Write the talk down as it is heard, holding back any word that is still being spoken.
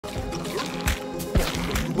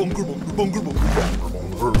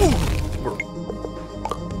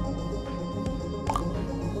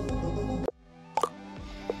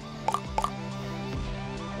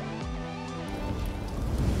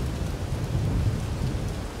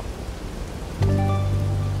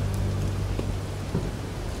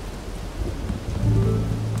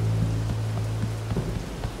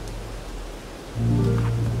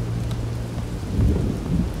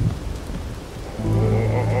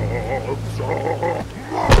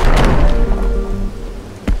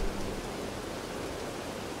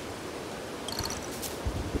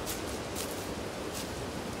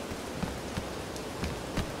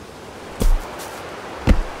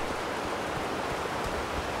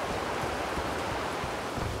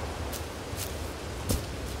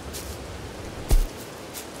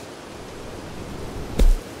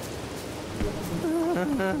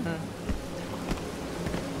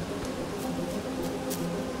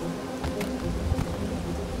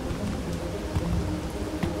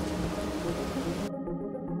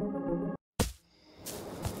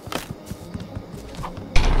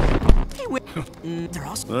They're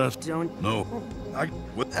also don't no. I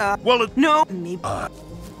what? Well, it no. Maybe.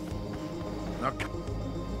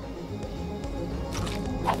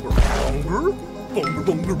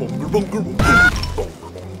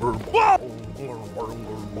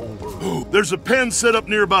 There's a pen set up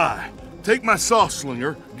nearby. Take my sauce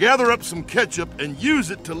slinger, gather up some ketchup, and use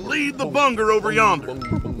it to lead the bunger over yonder.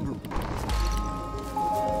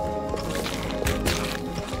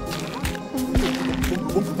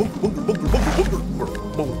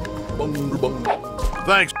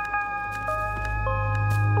 Thanks.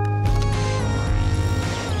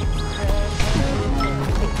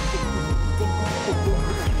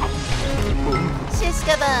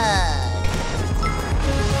 Shiskabug.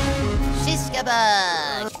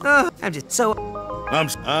 I'm just so.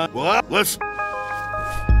 Well, let's.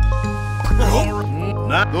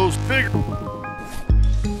 Not those figures.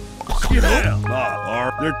 Yeah,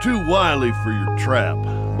 they're too wily for your trap.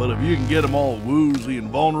 But if you can get them all woozy and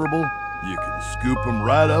vulnerable, you can scoop them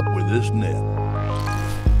right up with this net.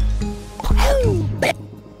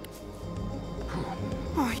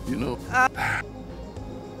 You know.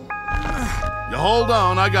 You hold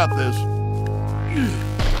on, I got this.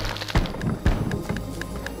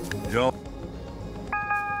 Yo.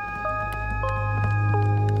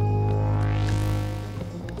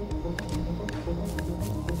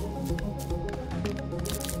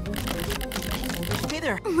 Hey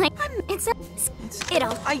there. Like,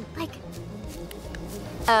 it'll, like,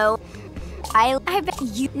 oh, I bet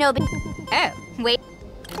you, no, but, oh, wait.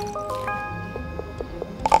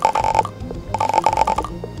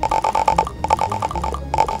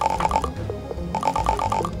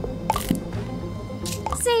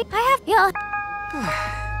 See, I have, yeah.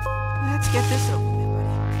 Let's get this over with, buddy.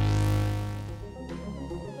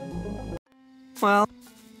 Well.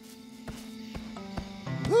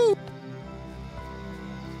 Woo.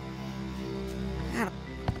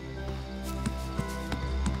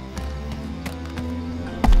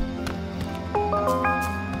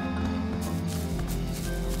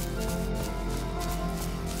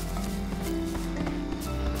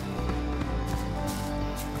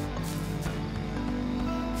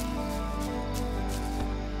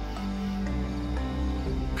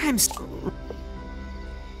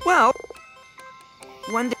 Well,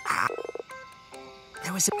 one day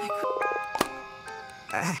there was a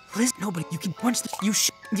Liz, nobody. You can punch the you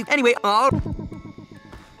anyway. Oh.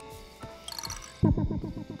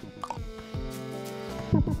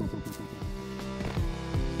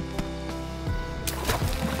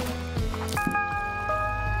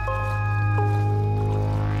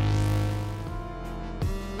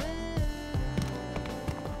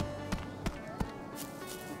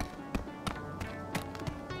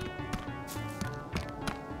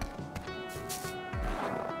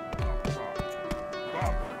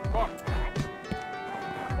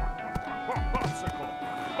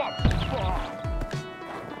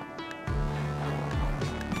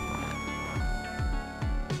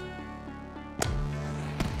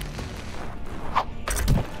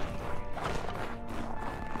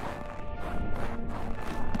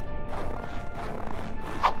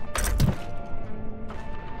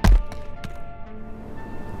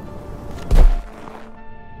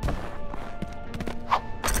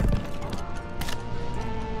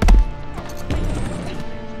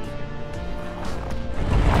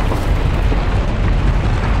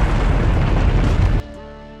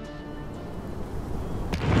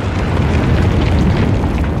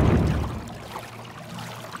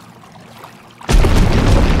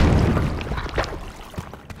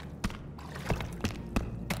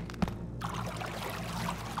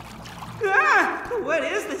 What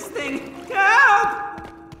is this thing? Help!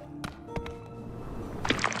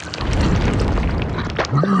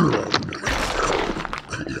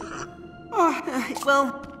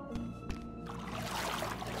 Well...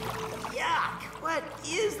 Yuck! What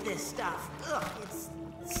is this stuff? Ugh, it's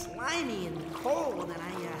slimy and cold, and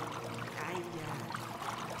I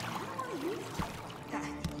don't want to use it.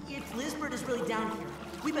 If Lizbert is really down here,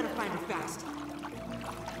 we better find her fast.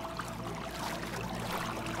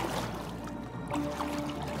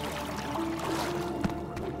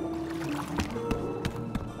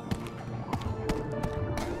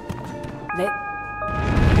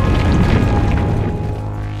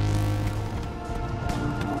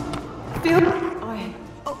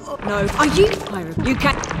 No, are you? You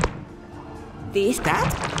can't. This? That?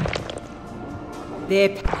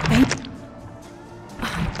 They're.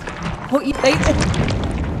 What you.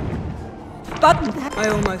 But I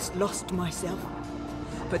almost lost myself.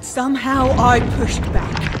 But somehow I pushed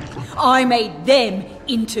back. I made them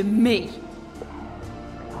into me.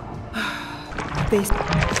 This.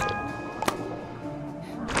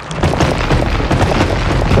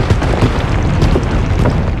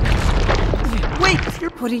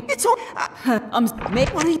 What are you? It's all. I'm.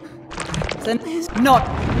 What are you? It's not.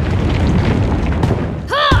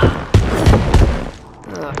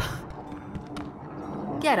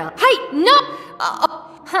 Get up. Hey, no!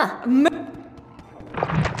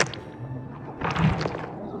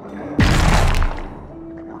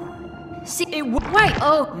 See, wait,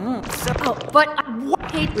 but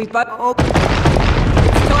hey, We both.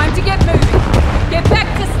 It's time to get moving. Get back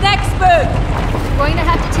to Snacksburg. we're going to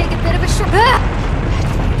have to take a bit of a short.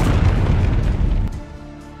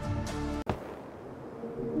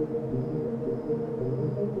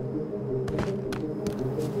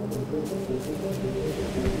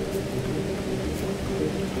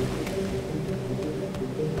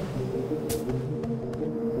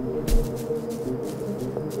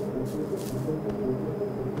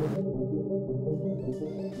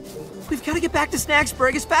 We've got to get back to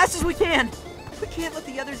Snacksburg as fast as we can. We can't let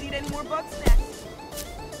the others eat any more bug snacks.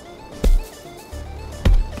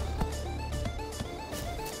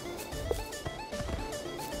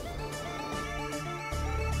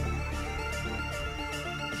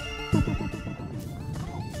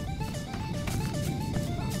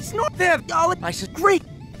 Snort them! I said, great!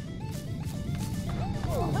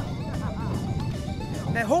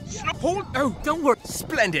 Now hold, oh, Don't worry.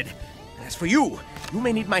 splendid. As for you, you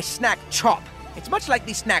may need my snack chop. It's much like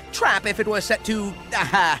the snack trap if it were set to,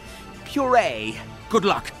 puree. Good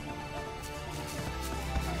luck.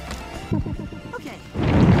 Okay.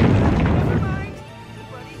 Never mind.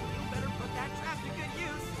 Buddy, you better put that trap to good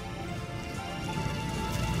use.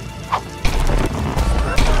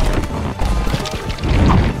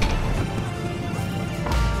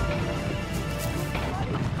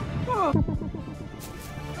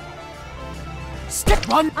 Stick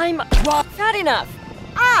run! I'm not enough.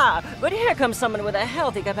 But here comes someone with a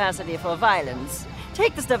healthy capacity for violence.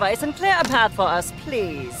 Take this device and clear a path for us,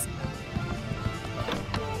 please.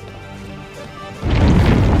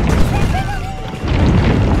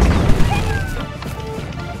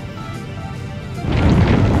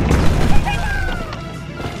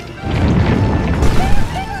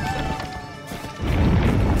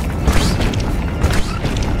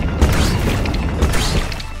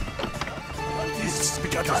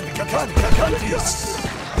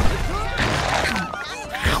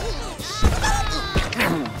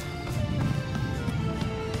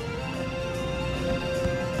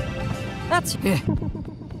 That's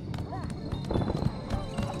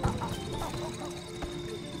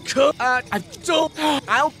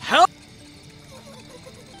I'll help.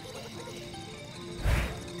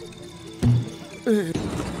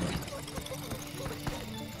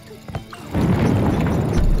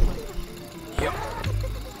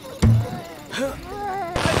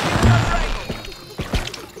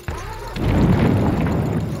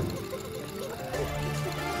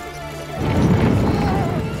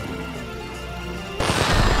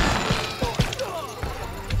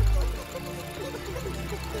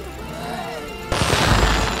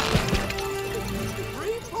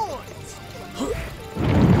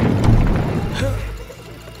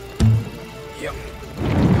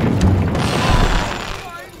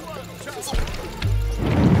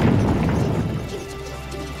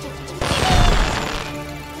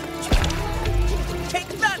 Take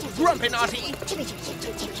that, Grumpinati!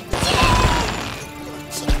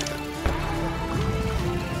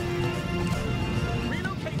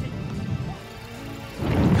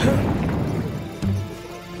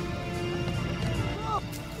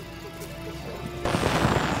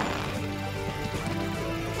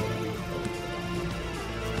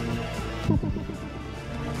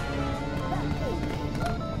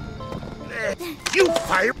 You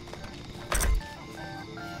fire!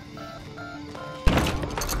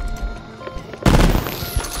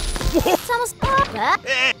 It's almost over.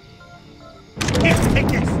 Here, take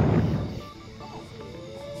this!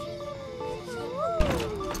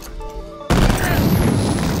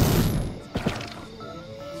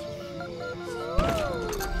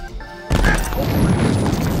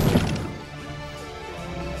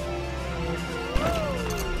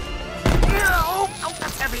 Oh,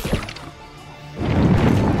 that's heavy!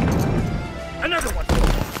 Another one!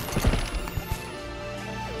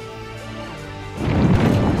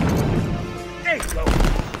 There you go!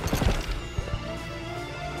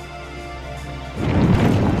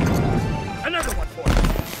 Another one for you!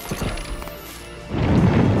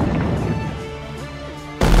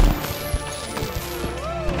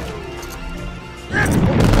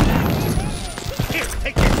 Here,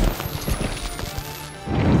 take this!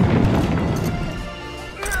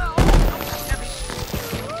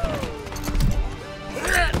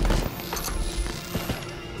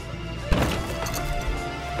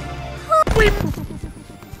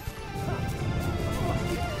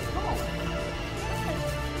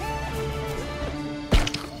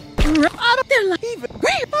 Out of their life. Even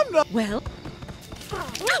I'm not well.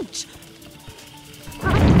 Ouch!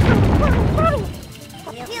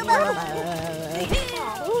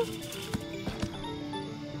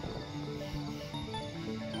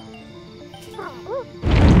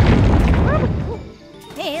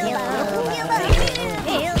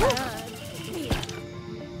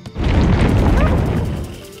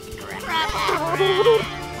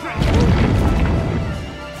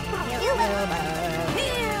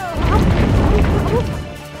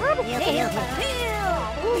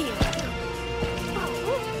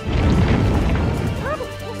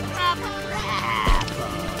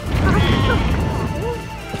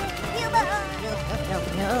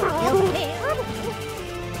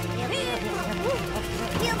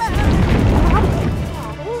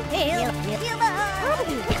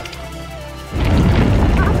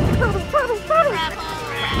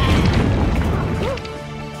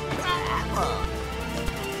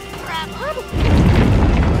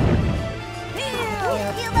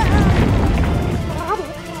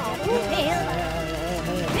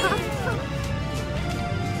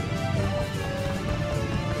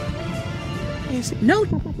 No.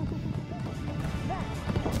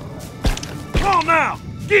 Come on now!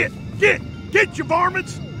 Get you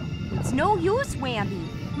varmints! It's no use, Whammy.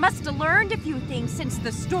 Must have learned a few things since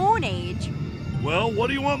the Stone Age. Well, what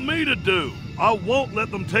do you want me to do? I won't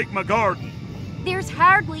let them take my garden. There's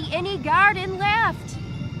hardly any garden left.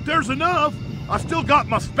 There's enough. I still got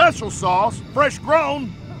my special sauce, fresh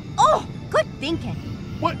grown. Oh, good thinking.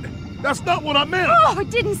 What? That's not what I meant. Oh, I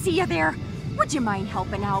didn't see you there. Would you mind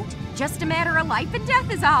helping out? Just a matter of life and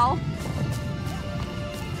death is all.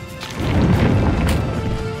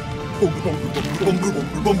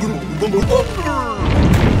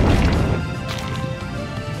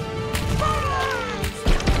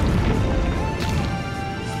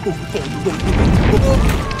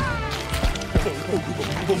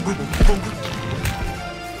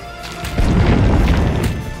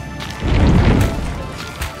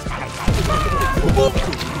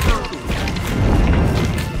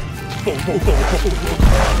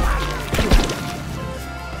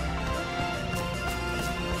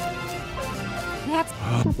 That's...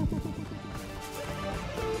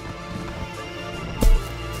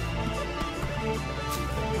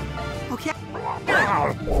 Okay.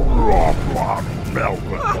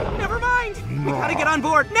 Never mind. We gotta get on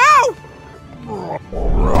board now.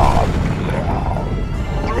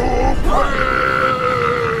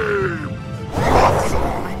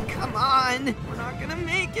 Come on. We're not gonna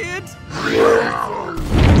make it.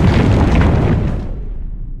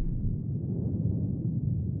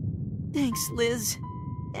 Thanks, Liz.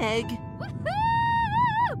 Egg.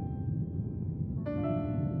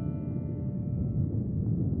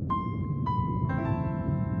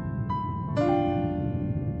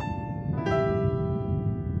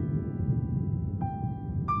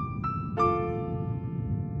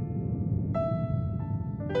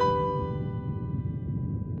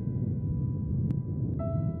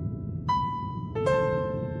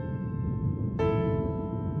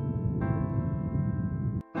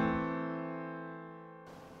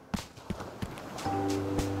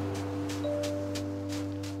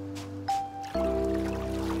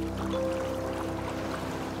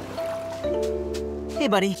 Hey,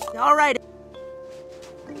 buddy. All right.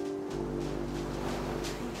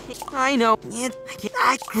 I know.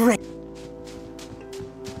 Great.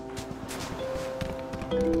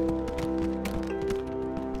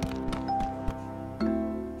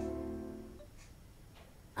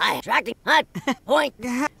 I attracting hot point.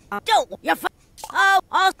 Don't you oh,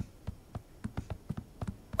 Well,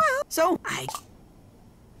 so I